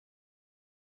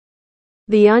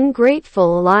The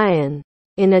Ungrateful Lion.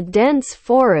 In a dense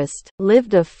forest,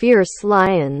 lived a fierce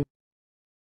lion.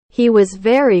 He was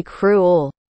very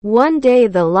cruel. One day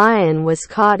the lion was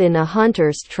caught in a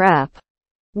hunter's trap.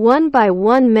 One by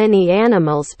one many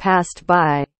animals passed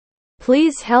by.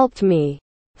 "Please help me,"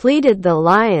 pleaded the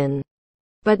lion.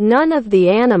 But none of the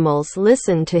animals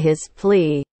listened to his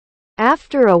plea.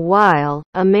 After a while,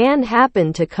 a man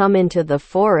happened to come into the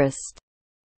forest.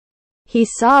 He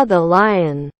saw the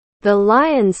lion. The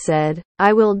lion said,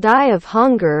 "I will die of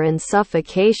hunger and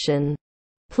suffocation.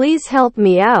 Please help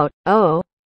me out, oh,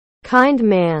 kind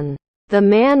man." The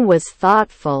man was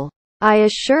thoughtful. "I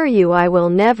assure you I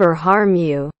will never harm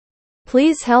you.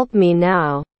 Please help me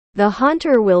now." "The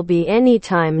hunter will be any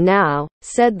time now,"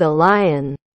 said the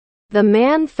lion. The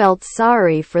man felt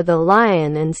sorry for the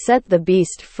lion and set the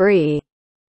beast free.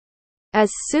 As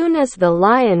soon as the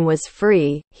lion was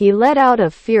free, he let out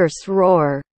a fierce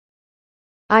roar.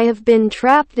 "I have been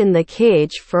trapped in the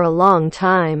cage for a long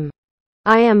time.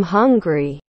 I am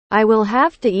hungry. I will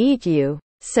have to eat you,"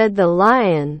 said the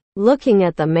lion, looking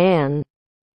at the man.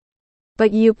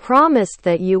 "But you promised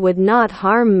that you would not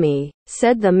harm me,"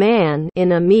 said the man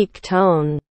in a meek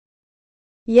tone.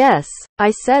 "Yes,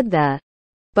 I said that.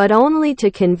 But only to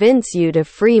convince you to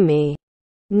free me.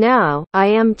 Now, I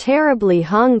am terribly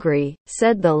hungry,"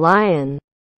 said the lion.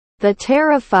 The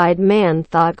terrified man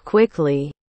thought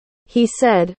quickly. He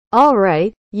said, "All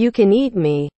right, you can eat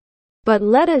me. But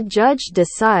let a judge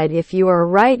decide if you are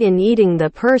right in eating the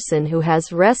person who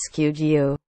has rescued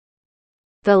you."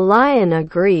 The lion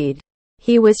agreed.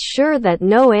 He was sure that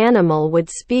no animal would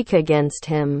speak against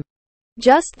him.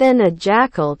 Just then a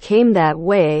jackal came that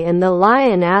way and the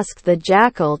lion asked the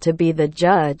jackal to be the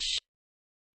judge.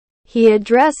 He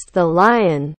addressed the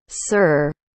lion,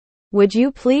 "Sir, would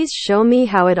you please show me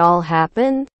how it all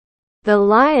happened?" The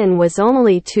lion was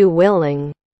only too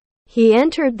willing. He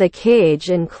entered the cage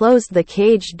and closed the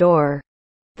cage door.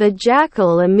 The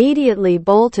jackal immediately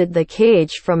bolted the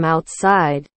cage from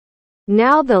outside.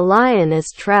 "Now the lion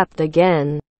is trapped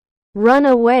again. Run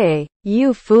away,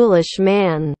 you foolish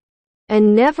man.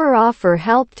 And never offer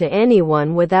help to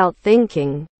anyone without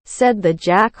thinking," said the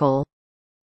jackal.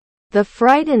 The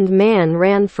frightened man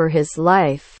ran for his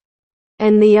life.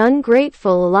 And the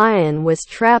ungrateful lion was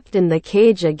trapped in the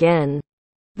cage again.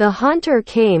 The hunter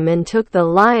came and took the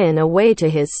lion away to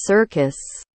his circus.